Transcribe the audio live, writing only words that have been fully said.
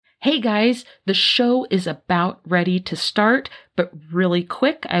Hey guys, the show is about ready to start, but really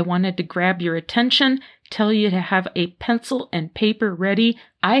quick, I wanted to grab your attention, tell you to have a pencil and paper ready.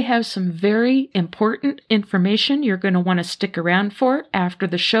 I have some very important information you're going to want to stick around for after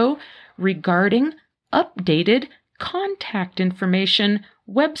the show regarding updated contact information,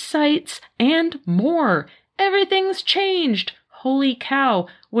 websites, and more. Everything's changed. Holy cow.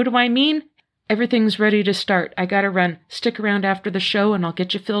 What do I mean? Everything's ready to start. I gotta run. Stick around after the show and I'll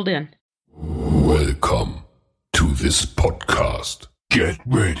get you filled in. Welcome to this podcast. Get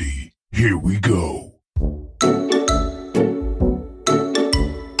ready. Here we go.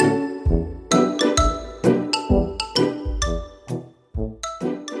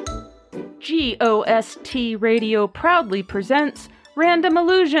 GOST Radio proudly presents Random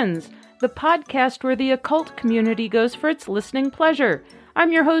Illusions, the podcast where the occult community goes for its listening pleasure.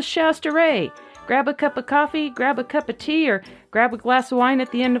 I'm your host, Shasta Ray. Grab a cup of coffee, grab a cup of tea, or grab a glass of wine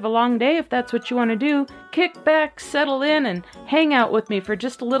at the end of a long day if that's what you want to do. Kick back, settle in, and hang out with me for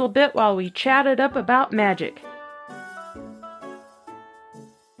just a little bit while we chat it up about Magick.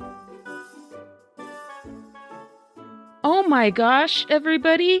 Oh my gosh,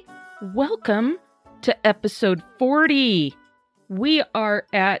 everybody! Welcome to episode 40. We are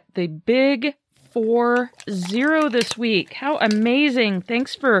at the big 40 this week. How amazing.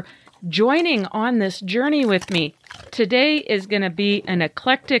 Thanks for joining on this journey with me. Today is going to be an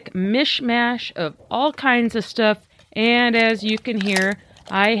eclectic mishmash of all kinds of stuff. And as you can hear,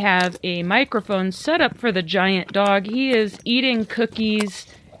 I have a microphone set up for the giant dog. He is eating cookies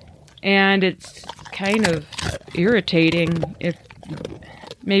and it's kind of irritating if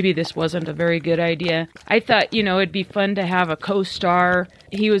maybe this wasn't a very good idea. I thought, it'd be fun to have a co-star.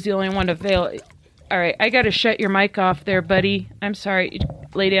 He was the only one available. All right, I got to shut your mic off there, buddy. I'm sorry.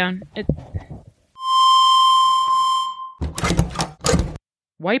 Lay down.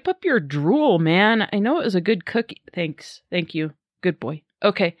 Wipe up your drool, man. I know it was a good cookie. Thanks. Thank you. Good boy.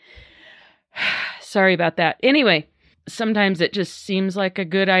 Okay. Sorry about that. Anyway, sometimes it just seems like a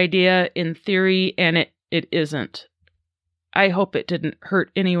good idea in theory, and it isn't. I hope it didn't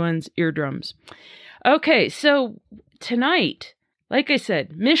hurt anyone's eardrums. Okay, so tonight, like I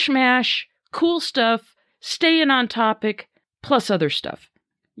said, mishmash, cool stuff, staying on topic, plus other stuff.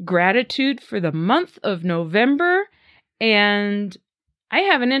 Gratitude for the month of November, and I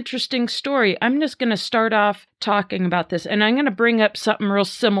have an interesting story. I'm just going to start off talking about this, and I'm going to bring up something real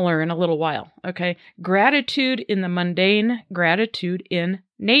similar in a little while, okay? Gratitude in the mundane, gratitude in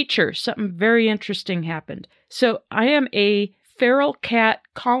nature. Something very interesting happened. So I am a feral cat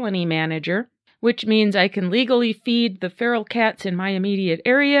colony manager, which means I can legally feed the feral cats in my immediate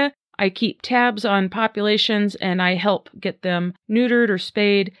area. I keep tabs on populations and I help get them neutered or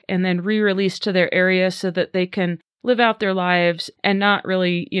spayed and then re-released to their area so that they can live out their lives and not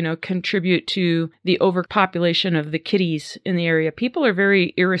really, contribute to the overpopulation of the kitties in the area. People are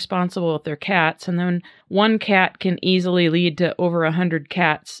very irresponsible with their cats, and then one cat can easily lead to over 100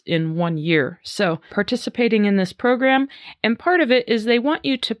 cats in 1 year. So participating in this program, and part of it is they want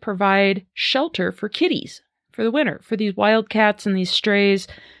you to provide shelter for kitties for the winter, for these wild cats and these strays,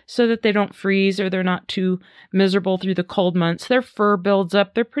 so that they don't freeze or they're not too miserable through the cold months. Their fur builds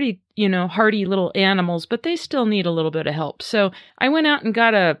up. They're pretty, hardy little animals, but they still need a little bit of help. So I went out and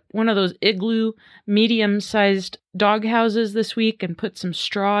got one of those igloo medium-sized dog houses this week and put some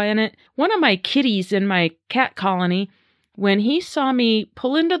straw in it. One of my kitties in my cat colony, when he saw me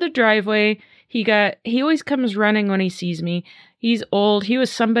pull into the driveway, he always comes running when he sees me. He's old. He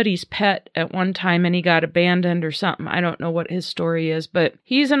was somebody's pet at one time and he got abandoned or something. I don't know what his story is, but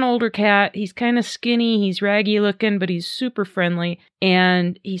he's an older cat. He's kind of skinny. He's raggy looking, but he's super friendly.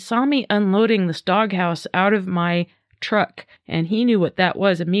 And he saw me unloading this doghouse out of my truck and he knew what that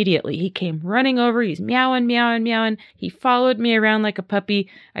was immediately. He came running over. He's meowing, meowing, meowing. He followed me around like a puppy.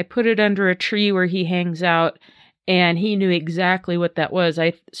 I put it under a tree where he hangs out. And he knew exactly what that was.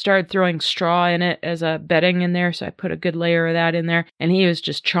 I started throwing straw in it as a bedding in there, so I put a good layer of that in there, and he was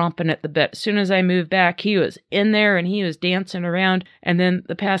just chomping at the bit. As soon as I moved back, he was in there, and he was dancing around, and then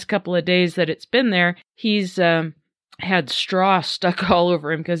the past couple of days that it's been there, he's had straw stuck all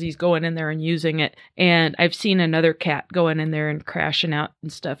over him because he's going in there and using it, and I've seen another cat going in there and crashing out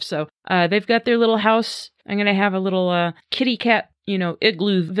and stuff. So they've got their little house. I'm going to have a little kitty cat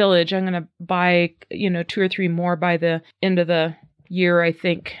igloo village. I'm going to buy, 2 or 3 more by the end of the year, I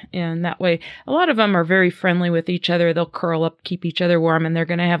think. And that way, a lot of them are very friendly with each other. They'll curl up, keep each other warm, and they're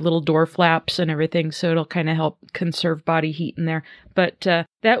going to have little door flaps and everything. So it'll kind of help conserve body heat in there. But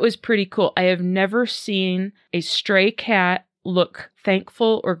that was pretty cool. I have never seen a stray cat look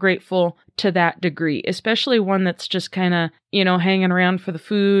thankful or grateful to that degree, especially one that's just kind of, hanging around for the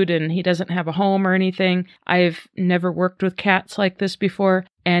food and he doesn't have a home or anything. I've never worked with cats like this before,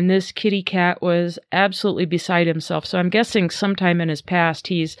 and this kitty cat was absolutely beside himself. So I'm guessing sometime in his past,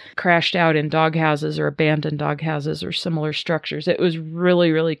 he's crashed out in dog houses or abandoned dog houses or similar structures. It was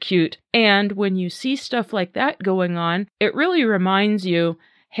really, really cute. And when you see stuff like that going on, it really reminds you,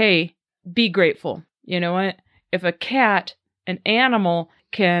 hey, be grateful. You know what? If a cat, an animal,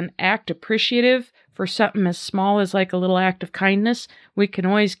 can act appreciative for something as small as like a little act of kindness, we can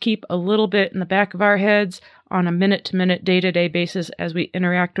always keep a little bit in the back of our heads on a minute-to-minute, day-to-day basis as we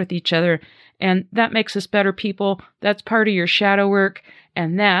interact with each other. And that makes us better people. That's part of your shadow work.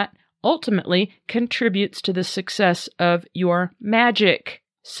 And that ultimately contributes to the success of your magic.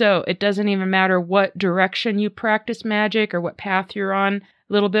 So it doesn't even matter what direction you practice magic or what path you're on.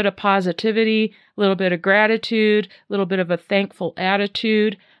 A little bit of positivity, a little bit of gratitude, a little bit of a thankful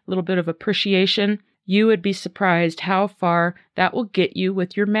attitude, a little bit of appreciation. You would be surprised how far that will get you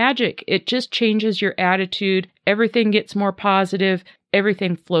with your magic. It just changes your attitude. Everything gets more positive.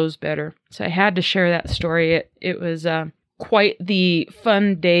 Everything flows better. So I had to share that story. It was quite the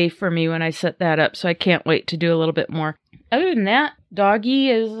fun day for me when I set that up. So I can't wait to do a little bit more. Other than that, doggy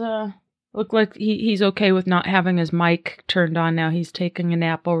is... Look like he's okay with not having his mic turned on now. He's taking a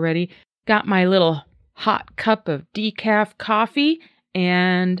nap already. Got my little hot cup of decaf coffee,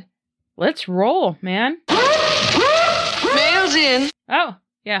 and let's roll, man. Mail's in. Oh,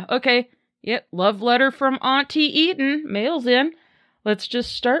 yeah, okay. Yep, love letter from Auntie Eden. Mail's in. Let's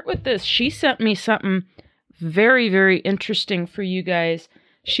just start with this. She sent me something very, very interesting for you guys.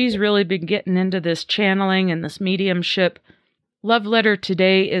 She's really been getting into this channeling and this mediumship. Love letter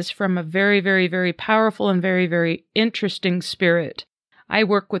today is from a very, very, very powerful and very, very interesting spirit. I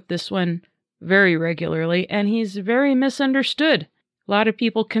work with this one very regularly, and he's very misunderstood. A lot of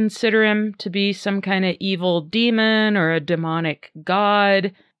people consider him to be some kind of evil demon or a demonic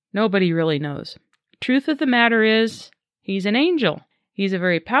god. Nobody really knows. Truth of the matter is, he's an angel. He's a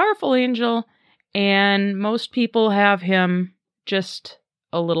very powerful angel, and most people have him just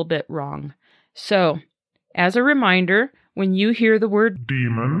a little bit wrong. So, as a reminder, when you hear the word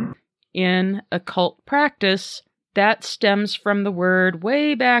demon in occult practice, that stems from the word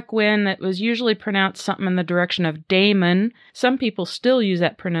way back when that was usually pronounced something in the direction of daemon. Some people still use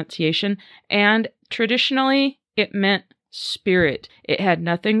that pronunciation, and traditionally it meant spirit. It had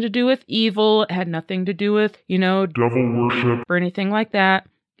nothing to do with evil. It had nothing to do with, devil worship or anything like that.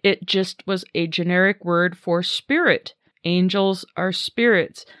 It just was a generic word for spirit. Angels are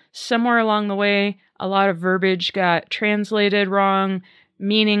spirits. Somewhere along the way, a lot of verbiage got translated wrong,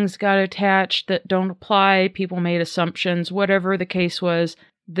 meanings got attached that don't apply, people made assumptions, whatever the case was.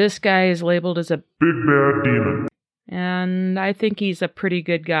 This guy is labeled as a big bad demon. And I think he's a pretty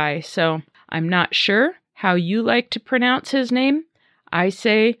good guy, so I'm not sure how you like to pronounce his name. I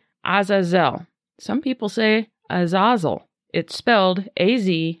say Azazel. Some people say Azazel. It's spelled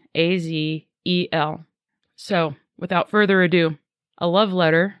A-Z-A-Z-E-L. So, without further ado, a love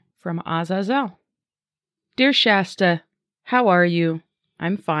letter from Azazel. Dear Shasta, how are you?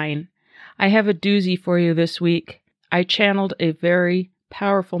 I'm fine. I have a doozy for you this week. I channeled a very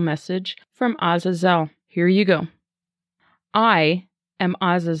powerful message from Azazel. Here you go. I am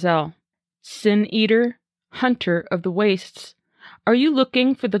Azazel, sin eater, hunter of the wastes. Are you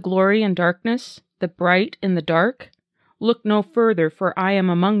looking for the glory in darkness, the bright in the dark? Look no further, for I am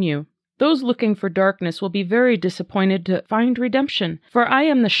among you. Those looking for darkness will be very disappointed to find redemption, for I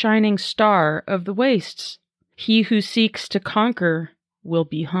am the shining star of the wastes. He who seeks to conquer will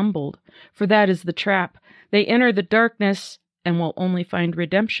be humbled, for that is the trap. They enter the darkness and will only find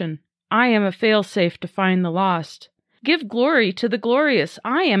redemption. I am a fail-safe to find the lost. Give glory to the glorious.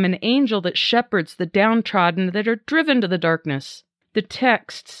 I am an angel that shepherds the downtrodden that are driven to the darkness. The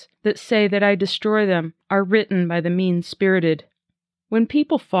texts that say that I destroy them are written by the mean-spirited. When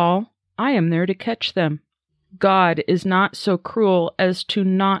people fall, I am there to catch them. God is not so cruel as to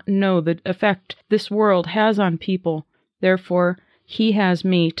not know the effect this world has on people. Therefore, he has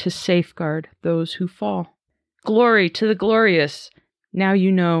me to safeguard those who fall. Glory to the glorious. Now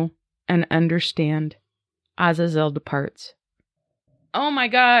you know and understand. Azazel departs. Oh my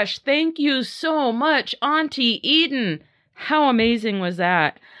gosh, thank you so much, Auntie Eden. How amazing was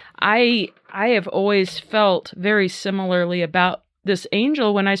that? I have always felt very similarly about this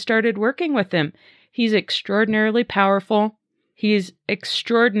angel when I started working with him. He's extraordinarily powerful. He's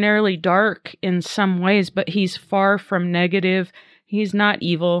extraordinarily dark in some ways, but he's far from negative. He's not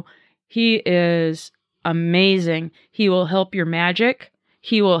evil. He is amazing. He will help your magic.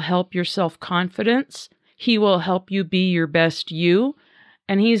 He will help your self-confidence. He will help you be your best you,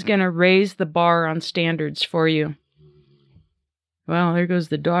 and he's going to raise the bar on standards for you. Well, there goes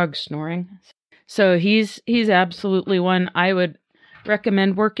the dog snoring. So he's absolutely one I would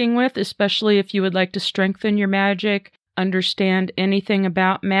recommend working with, especially if you would like to strengthen your magic, understand anything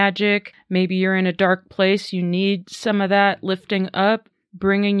about magic. Maybe you're in a dark place. You need some of that lifting up,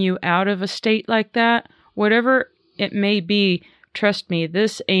 bringing you out of a state like that. Whatever it may be, trust me,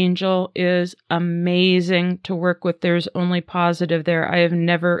 this angel is amazing to work with. There's only positive there. I have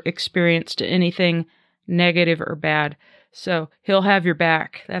never experienced anything negative or bad. So he'll have your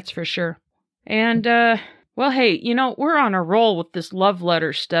back, that's for sure. And, well, hey, we're on a roll with this love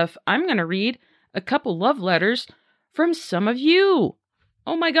letter stuff. I'm going to read a couple love letters from some of you.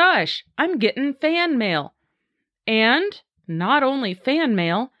 Oh my gosh, I'm getting fan mail. And not only fan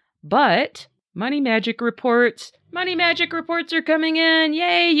mail, but Money Magic reports. Money Magic reports are coming in.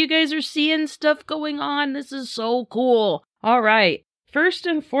 Yay, you guys are seeing stuff going on. This is so cool. All right, first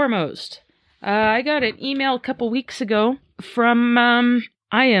and foremost, I got an email a couple weeks ago from,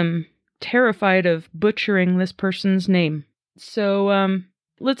 I am terrified of butchering this person's name. So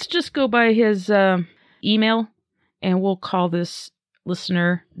let's just go by his email, and we'll call this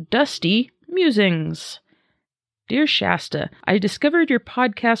listener Dusty Musings. Dear Shasta, I discovered your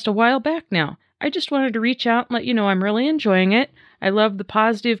podcast a while back now. I just wanted to reach out and let you know I'm really enjoying it. I love the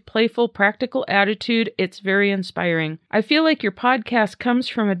positive, playful, practical attitude. It's very inspiring. I feel like your podcast comes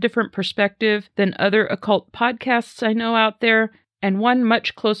from a different perspective than other occult podcasts I know out there, and one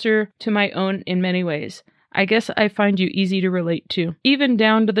much closer to my own in many ways. I guess I find you easy to relate to, even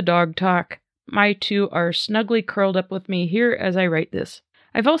down to the dog talk. My two are snugly curled up with me here as I write this.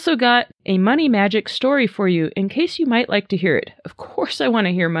 I've also got a Money Magic story for you in case you might like to hear it. Of course I want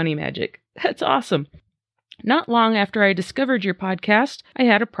to hear Money Magic. That's awesome. Not long after I discovered your podcast, I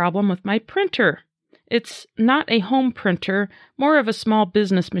had a problem with my printer. It's not a home printer, more of a small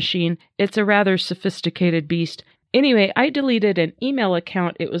business machine. It's a rather sophisticated beast. Anyway, I deleted an email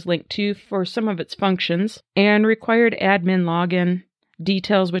account it was linked to for some of its functions and required admin login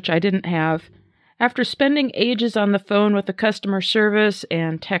details which I didn't have. After spending ages on the phone with the customer service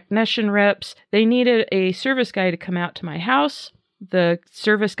and technician reps, they needed a service guy to come out to my house. The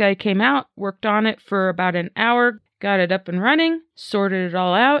service guy came out, worked on it for about an hour, got it up and running, sorted it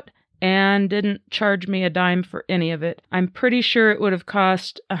all out, and didn't charge me a dime for any of it. I'm pretty sure it would have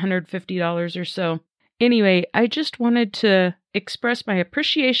cost $150 or so. Anyway, I just wanted to express my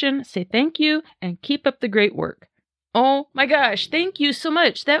appreciation, say thank you, and keep up the great work. Oh my gosh, thank you so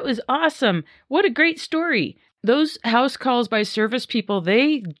much. That was awesome. What a great story. Those house calls by service people,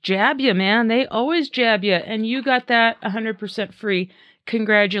 they jab you, man. They always jab you, and you got that 100% free.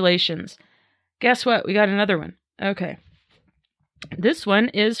 Congratulations. Guess what? We got another one. Okay. This one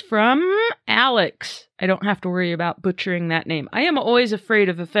is from Alex. I don't have to worry about butchering that name. I am always afraid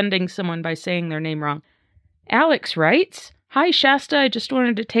of offending someone by saying their name wrong. Alex writes, Hi, Shasta. I just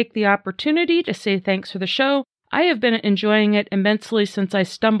wanted to take the opportunity to say thanks for the show. I have been enjoying it immensely since I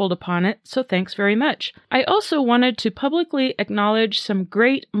stumbled upon it, so thanks very much. I also wanted to publicly acknowledge some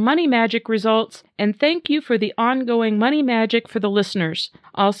great Money Magic results and thank you for the ongoing Money Magic for the listeners.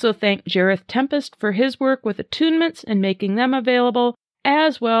 Also thank Jareth Tempest for his work with attunements and making them available,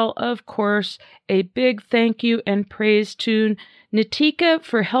 as well, of course, a big thank you and praise to Nitika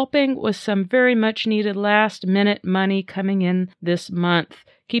for helping with some very much needed last-minute money coming in this month.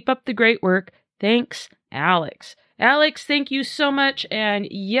 Keep up the great work. Thanks, Alex. Alex, thank you so much. And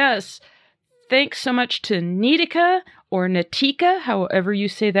yes, thanks so much to Nitika or Natika, however you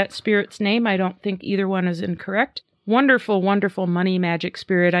say that spirit's name. I don't think either one is incorrect. Wonderful, wonderful Money Magic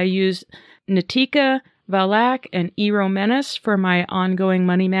spirit. I use Natika, Valak, and Ero Menace for my ongoing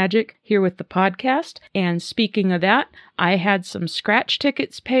Money Magic here with the podcast. And speaking of that, I had some scratch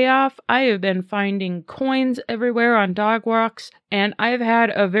tickets pay off. I have been finding coins everywhere on dog walks, and I've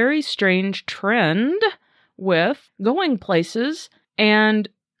had a very strange trend with going places and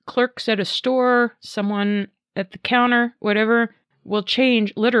clerks at a store, someone at the counter, whatever, will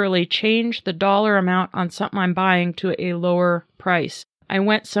literally change the dollar amount on something I'm buying to a lower price. I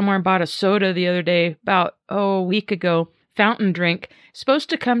went somewhere and bought a soda the other day, about, a week ago, fountain drink, supposed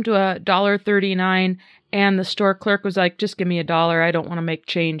to come to $1.39, and the store clerk was like, just give me $1, I don't want to make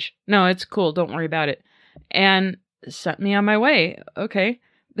change. No, it's cool, don't worry about it. And sent me on my way. Okay,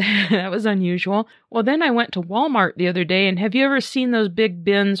 that was unusual. Well, then I went to Walmart the other day, and have you ever seen those big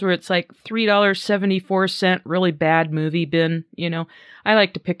bins where it's like $3.74 really bad movie bin? I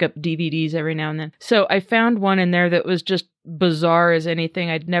like to pick up DVDs every now and then. So I found one in there that was just bizarre as anything.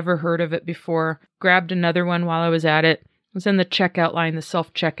 I'd never heard of it before. Grabbed another one while I was at it. was in the checkout line, the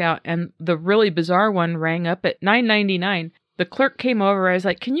self-checkout, and the really bizarre one rang up at $9.99. The clerk came over. I was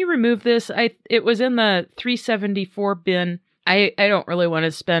like, can you remove this? It was in the $3.74 bin. I don't really want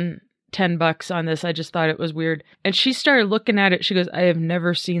to spend $10 on this. I just thought it was weird. And she started looking at it. She goes, I have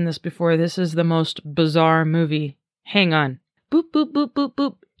never seen this before. This is the most bizarre movie. Hang on. Boop, boop, boop, boop,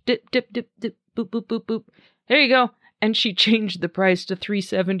 boop. Dip, dip, dip, dip, boop, boop, boop, boop. There you go. And she changed the price to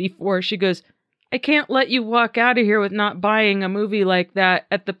 $3.74. She goes, I can't let you walk out of here with not buying a movie like that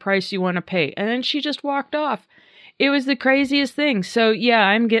at the price you want to pay. And then she just walked off. It was the craziest thing. So yeah,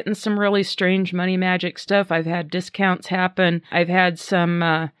 I'm getting some really strange money magic stuff. I've had discounts happen. I've had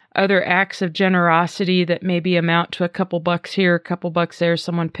some other acts of generosity that maybe amount to a couple bucks here, a couple bucks there.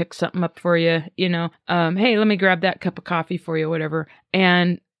 Someone picks something up for you, hey, let me grab that cup of coffee for you, whatever.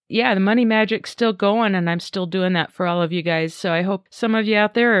 And yeah, the money magic's still going, and I'm still doing that for all of you guys. So I hope some of you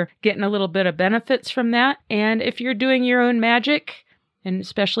out there are getting a little bit of benefits from that. And if you're doing your own magic, and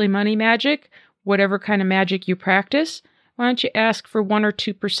especially money magic, whatever kind of magic you practice, why don't you ask for 1 or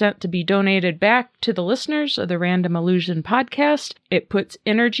 2% to be donated back to the listeners of the Random Illusion podcast? It puts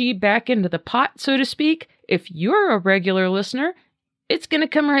energy back into the pot, so to speak. If you're a regular listener, it's going to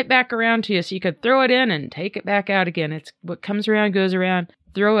come right back around to you. So you could throw it in and take it back out again. It's what comes around goes around.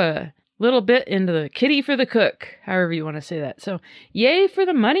 Throw a little bit into the kitty for the cook, however you want to say that. So yay for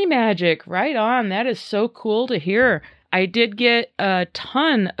the money magic. Right on. That is so cool to hear. I did get a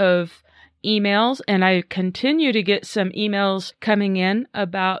ton of emails, and I continue to get some emails coming in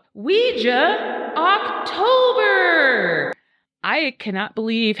about Ouija October. I cannot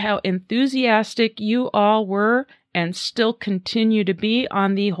believe how enthusiastic you all were and still continue to be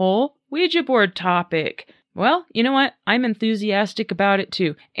on the whole Ouija board topic. Well, you know what? I'm enthusiastic about it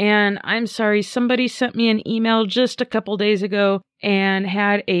too. And I'm sorry, somebody sent me an email just a couple days ago and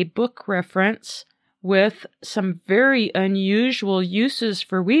had a book reference with some very unusual uses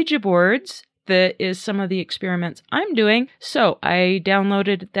for Ouija boards. That is some of the experiments I'm doing. So I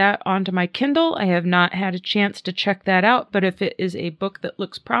downloaded that onto my Kindle. I have not had a chance to check that out, but if it is a book that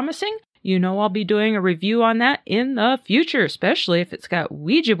looks promising, I'll be doing a review on that in the future, especially if it's got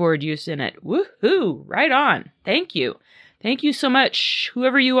Ouija board use in it. Woohoo! Right on. Thank you. Thank you so much,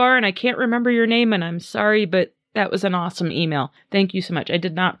 whoever you are, and I can't remember your name, and I'm sorry, but that was an awesome email. Thank you so much. I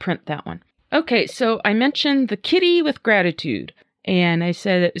did not print that one. Okay, so I mentioned the kitty with gratitude, and I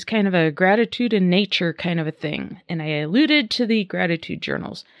said it was kind of a gratitude in nature kind of a thing, and I alluded to the gratitude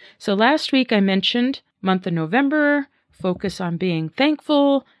journals. So last week I mentioned month of November, focus on being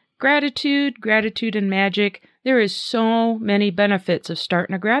thankful, gratitude and magic. There is so many benefits of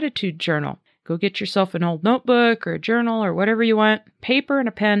starting a gratitude journal. Go get yourself an old notebook or a journal or whatever you want, paper and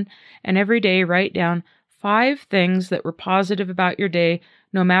a pen, and every day write down 5 things that were positive about your day,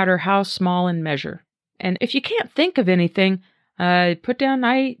 no matter how small in measure. And if you can't think of anything, put down,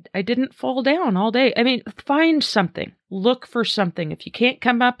 I didn't fall down all day. I mean, find something. Look for something. If you can't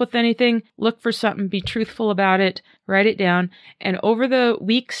come up with anything, look for something. Be truthful about it. Write it down. And over the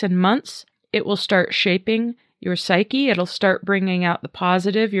weeks and months, it will start shaping your psyche. It'll start bringing out the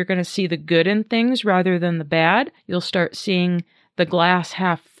positive. You're going to see the good in things rather than the bad. You'll start seeing the glass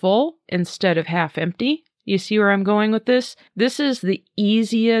half full instead of half empty. You see where I'm going with this? This is the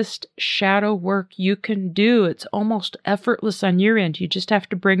easiest shadow work you can do. It's almost effortless on your end. You just have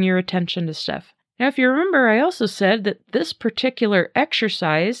to bring your attention to stuff. Now, if you remember, I also said that this particular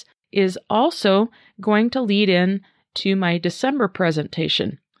exercise is also going to lead in to my December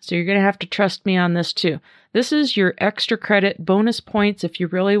presentation. So you're going to have to trust me on this too. This is your extra credit bonus points if you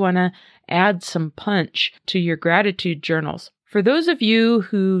really want to add some punch to your gratitude journals. For those of you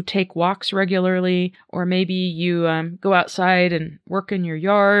who take walks regularly, or maybe you go outside and work in your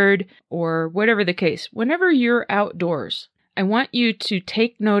yard, or whatever the case, whenever you're outdoors, I want you to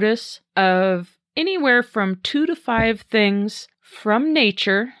take notice of anywhere from 2 to 5 things from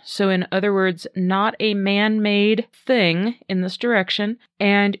nature. So in other words, not a man-made thing in this direction.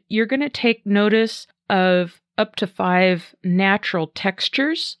 And you're going to take notice of up to 5 natural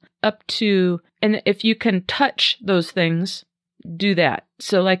textures, and if you can touch those things, do that.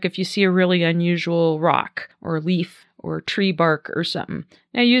 So like if you see a really unusual rock or leaf or tree bark or something,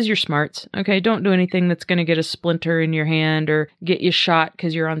 now use your smarts. Okay, don't do anything that's going to get a splinter in your hand or get you shot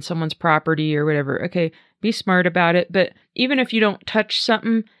because you're on someone's property or whatever. Okay, be smart about it. But even if you don't touch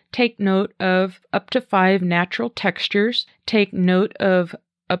something, take note of up to 5 natural textures. Take note of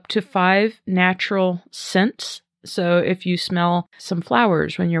up to 5 natural scents So if you smell some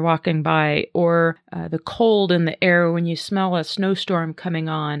flowers when you're walking by, or the cold in the air when you smell a snowstorm coming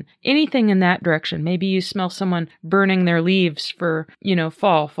on, anything in that direction. Maybe you smell someone burning their leaves for,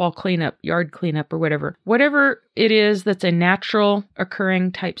 fall cleanup, yard cleanup, or whatever. Whatever it is that's a natural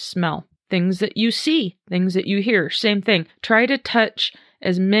occurring type smell. Things that you see, things that you hear, same thing. Try to touch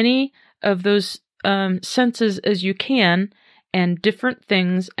as many of those senses as you can and different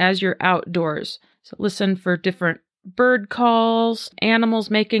things as you're outdoors. So listen for different bird calls, animals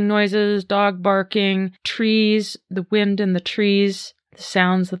making noises, dog barking, trees, the wind in the trees, the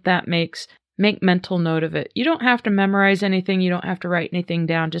sounds that makes. Make mental note of it. You don't have to memorize anything. You don't have to write anything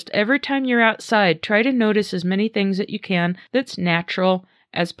down. Just every time you're outside, try to notice as many things that you can that's natural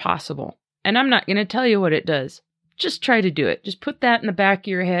as possible. And I'm not going to tell you what it does. Just try to do it. Just put that in the back of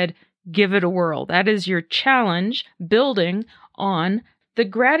your head. Give it a whirl. That is your challenge, building on the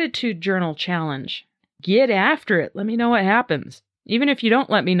Gratitude Journal Challenge. Get after it. Let me know what happens. Even if you don't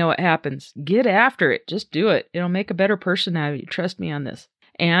let me know what happens, get after it. Just do it. It'll make a better person out of you. Trust me on this.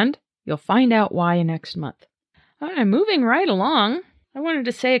 And you'll find out why next month. All right, moving right along. I wanted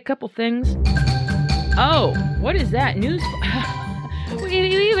to say a couple things. Oh, what is that? News? We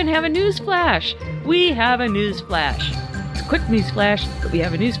even have a news flash. We have a news flash. It's a quick news flash, but we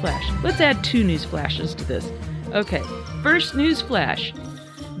have a news flash. Let's add 2 news flashes to this. Okay, first news flash.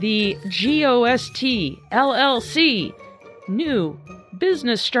 The GOST LLC new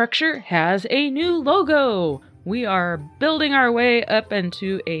business structure has a new logo. We are building our way up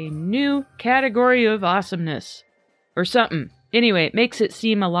into a new category of awesomeness. Or something. Anyway, it makes it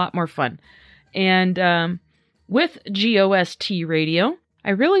seem a lot more fun. And with GOST Radio,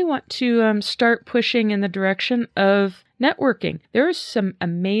 I really want to start pushing in the direction of networking. There are some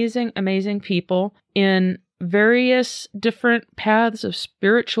amazing, amazing people in various different paths of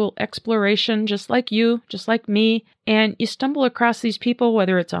spiritual exploration, just like you, just like me. And you stumble across these people,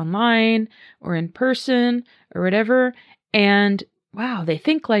 whether it's online or in person or whatever. And wow, they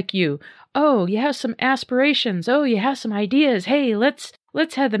think like you. Oh, you have some aspirations. Oh, you have some ideas. Hey, let's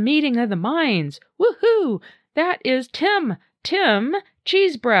have the meeting of the minds. Woohoo! That is Tim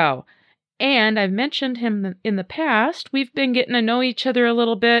Cheesebrow. And I've mentioned him in the past. We've been getting to know each other a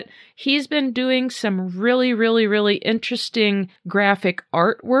little bit. He's been doing some really, really, really interesting graphic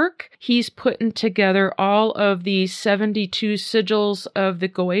artwork. He's putting together all of the 72 sigils of the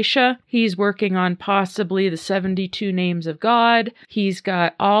Goetia. He's working on possibly the 72 names of God. He's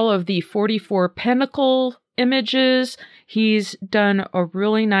got all of the 44 pentacle images. He's done a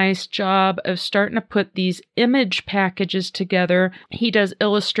really nice job of starting to put these image packages together. He does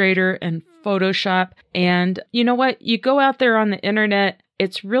Illustrator and Photoshop. And you know what? You go out there on the internet,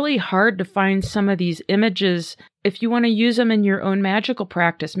 it's really hard to find some of these images if you want to use them in your own magical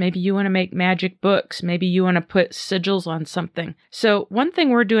practice. Maybe you want to make magic books. Maybe you want to put sigils on something. So one thing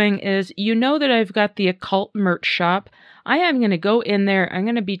we're doing is, that I've got the occult merch shop. I am going to go in there. I'm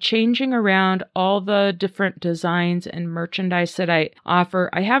going to be changing around all the different designs and merchandise that I offer.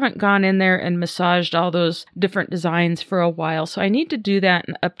 I haven't gone in there and massaged all those different designs for a while, so I need to do that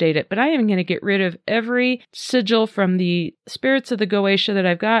and update it. But I am going to get rid of every sigil from the spirits of the Goetia that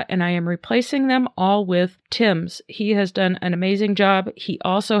I've got, and I am replacing them all with Tim's. He has done an amazing job. He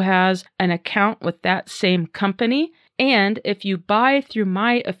also has an account with that same company. And if you buy through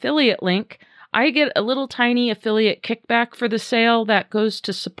my affiliate link, I get a little tiny affiliate kickback for the sale that goes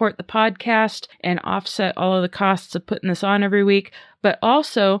to support the podcast and offset all of the costs of putting this on every week. But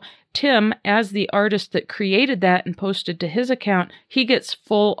also, Tim, as the artist that created that and posted to his account, he gets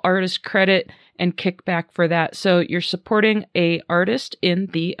full artist credit and kickback for that. So you're supporting a artist in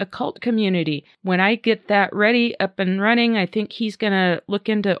the occult community. When I get that ready, up and running, I think he's going to look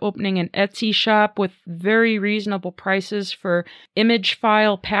into opening an Etsy shop with very reasonable prices for image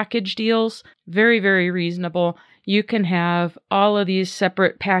file package deals. Very, very reasonable. You can have all of these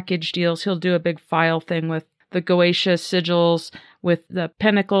separate package deals. He'll do a big file thing with the Goetia sigils, with the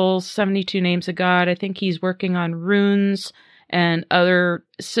pentacles, 72 names of God. I think he's working on runes and other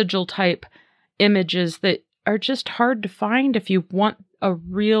sigil type images that are just hard to find if you want a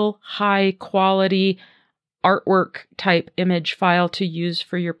real high quality artwork type image file to use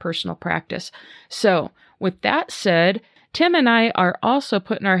for your personal practice. So with that said, Tim and I are also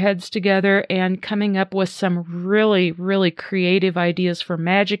putting our heads together and coming up with some really, really creative ideas for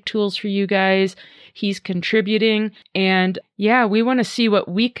magic tools for you guys. He's contributing. And yeah, we want to see what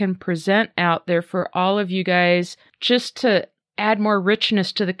we can present out there for all of you guys just to add more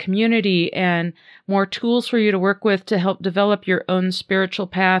richness to the community and more tools for you to work with to help develop your own spiritual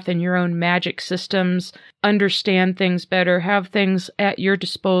path and your own magic systems, understand things better, have things at your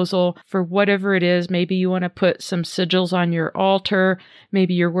disposal for whatever it is. Maybe you want to put some sigils on your altar.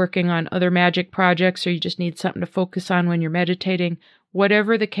 Maybe you're working on other magic projects, or you just need something to focus on when you're meditating.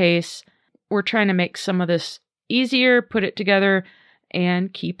 Whatever the case, we're trying to make some of this easier, put it together,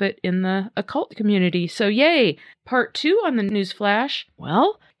 and keep it in the occult community. So yay! Part 2 on the news flash.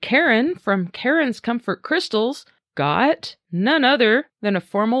 Well, Karen from Karen's Comfort Crystals got none other than a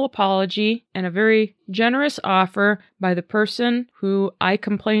formal apology and a very generous offer by the person who I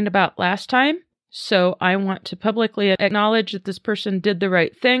complained about last time. So I want to publicly acknowledge that this person did the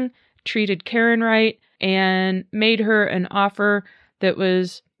right thing, treated Karen right, and made her an offer that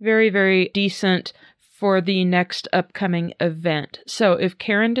was very, very decent for the next upcoming event. So if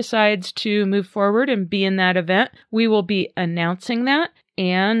Karen decides to move forward and be in that event, we will be announcing that,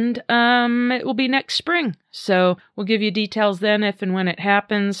 and it will be next spring. So we'll give you details then if and when it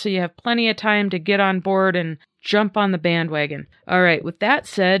happens, so you have plenty of time to get on board and jump on the bandwagon. All right, with that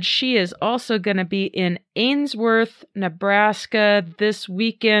said, she is also going to be in Ainsworth, Nebraska this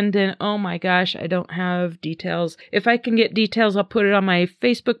weekend, and oh my gosh, I don't have details. If I can get details, I'll put it on my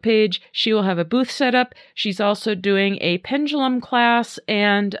Facebook page. She will have a booth set up. She's also doing a pendulum class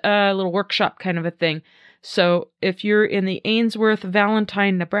and a little workshop kind of a thing. So if you're in the Ainsworth,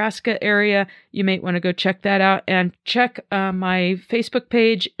 Valentine, Nebraska area, you might want to go check that out, and check my Facebook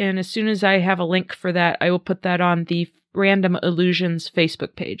page. And as soon as I have a link for that, I will put that on the Random Illusions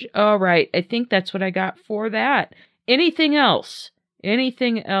Facebook page. All right. I think that's what I got for that. Anything else?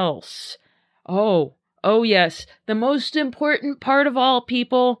 Anything else? Oh yes. The most important part of all,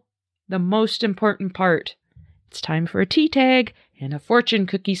 people. The most important part. It's time for a tea tag and a fortune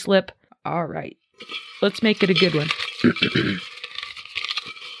cookie slip. All right. Let's make it a good one.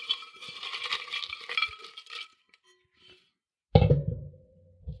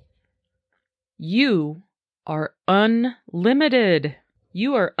 You are unlimited.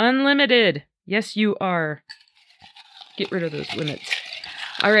 You are unlimited. Yes, you are. Get rid of those limits.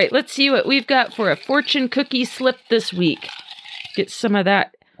 All right, let's see what we've got for a fortune cookie slip this week. Get some of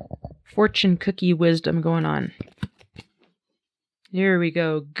that fortune cookie wisdom going on. Here we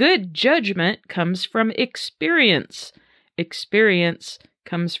go. Good judgment comes from experience. Experience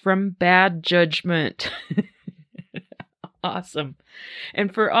comes from bad judgment. Awesome.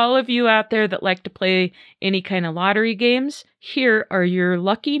 And for all of you out there that like to play any kind of lottery games, here are your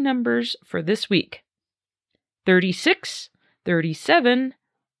lucky numbers for this week. 36, 37,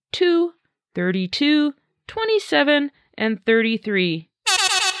 2, 32, 27, and 33.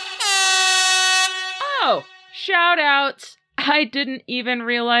 Oh, shout outs. I didn't even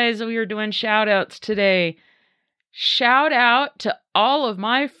realize we were doing shout outs today. Shout out to all of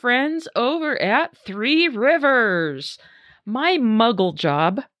my friends over at Three Rivers. My muggle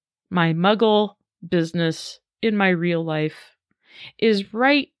job, my muggle business in my real life is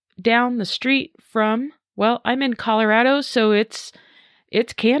right down the street from, well, I'm in Colorado, so it's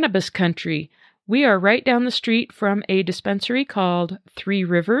cannabis country. We are right down the street from a dispensary called Three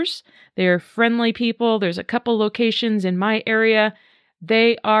Rivers. They're friendly people. There's a couple locations in my area.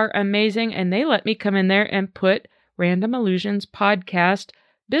 They are amazing, and they let me come in there and put Random Illusions podcast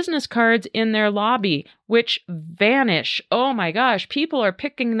business cards in their lobby, which vanish. Oh my gosh, people are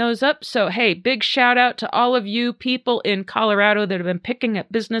picking those up. So hey, big shout out to all of you people in Colorado that have been picking up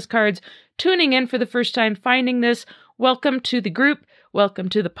business cards, tuning in for the first time, finding this. Welcome to the group. Welcome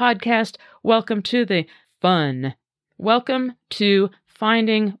to the podcast. Welcome to the fun. Welcome to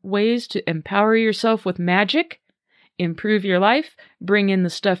finding ways to empower yourself with magic, improve your life, bring in the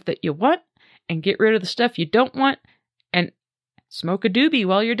stuff that you want, and get rid of the stuff you don't want, and smoke a doobie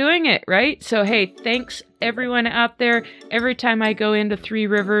while you're doing it, right? So, hey, thanks everyone out there. Every time I go into Three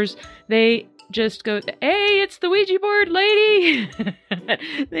Rivers, they just go, hey, it's the Ouija board lady.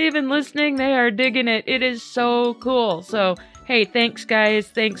 They've been listening. They are digging it. It is so cool. So, hey, thanks, guys.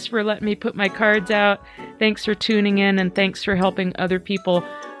 Thanks for letting me put my cards out. Thanks for tuning in, and thanks for helping other people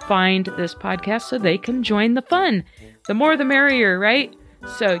find this podcast so they can join the fun. The more the merrier, right?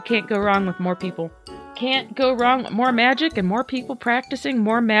 So, you can't go wrong with more people. Can't go wrong. More magic and more people practicing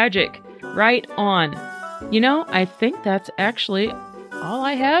more magic. Right on. You know, I think that's actually all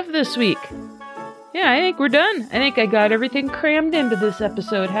I have this week. Yeah, I think we're done. I think I got everything crammed into this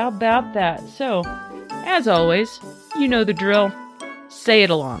episode. How about that? So, as always, you know the drill. Say it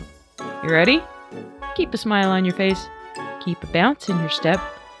along. You ready? Keep a smile on your face. Keep a bounce in your step.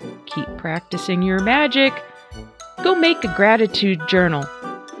 Keep practicing your magic. Go make a gratitude journal.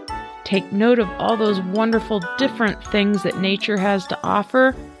 Take note of all those wonderful different things that nature has to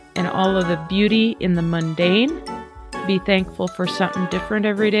offer and all of the beauty in the mundane. Be thankful for something different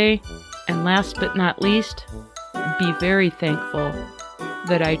every day. And last but not least, be very thankful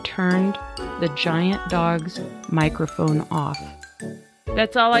that I turned the giant dog's microphone off.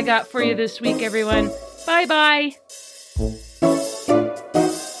 That's all I got for you this week, everyone. Bye-bye.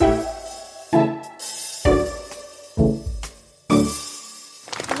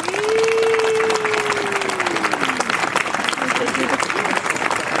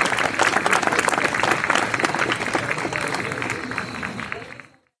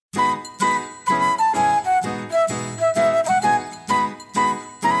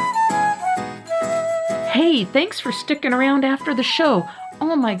 Hey, thanks for sticking around after the show.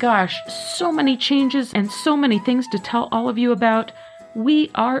 Oh my gosh, so many changes and so many things to tell all of you about.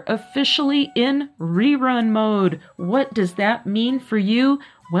 We are officially in rerun mode. What does that mean for you?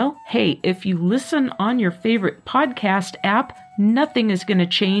 Well, hey, if you listen on your favorite podcast app, nothing is going to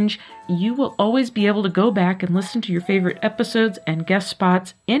change. You will always be able to go back and listen to your favorite episodes and guest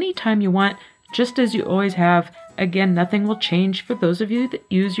spots anytime you want, just as you always have. Again, nothing will change for those of you that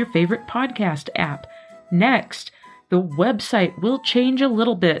use your favorite podcast app. Next, the website will change a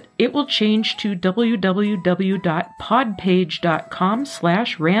little bit. It will change to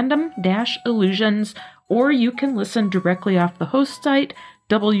www.podpage.com/random-illusions, or you can listen directly off the host site,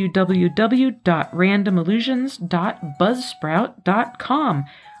 www.randomillusions.buzzsprout.com.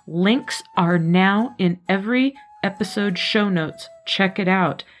 Links are now in every episode show notes. Check it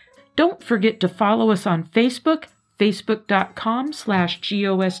out. Don't forget to follow us on Facebook,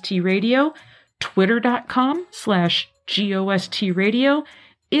 facebook.com/GOSTradio, twitter.com/GOSTradio.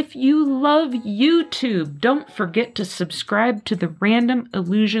 If you love YouTube, don't forget to subscribe to the Random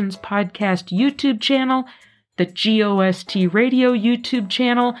Illusions Podcast YouTube channel, the GOST Radio YouTube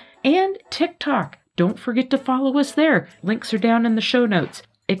channel, and TikTok. Don't forget to follow us there. Links are down in the show notes.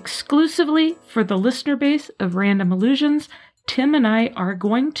 Exclusively for the listener base of Random Illusions, Tim and I are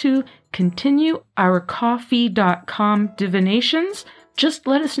going to continue our Ko-fi.com divinations. Just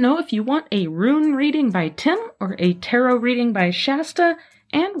let us know if you want a rune reading by Tim or a tarot reading by Shasta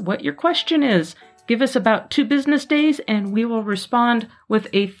and what your question is. Give us about 2 business days and we will respond with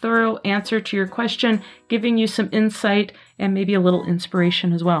a thorough answer to your question, giving you some insight and maybe a little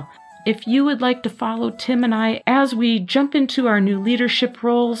inspiration as well. If you would like to follow Tim and I as we jump into our new leadership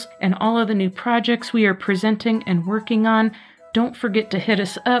roles and all of the new projects we are presenting and working on, don't forget to hit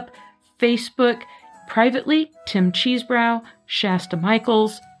us up. Facebook, privately, Tim Cheesebrow, Shasta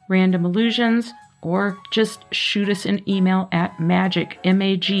Michaels, Random Illusions, or just shoot us an email at Magick,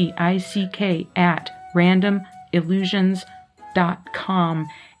 MAGICK, @randomillusions.com.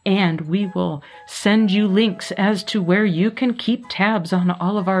 And we will send you links as to where you can keep tabs on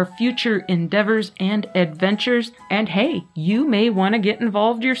all of our future endeavors and adventures. And hey, you may want to get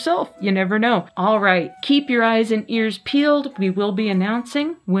involved yourself. You never know. All right, keep your eyes and ears peeled. We will be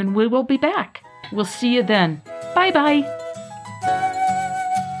announcing when we will be back. We'll see you then. Bye-bye.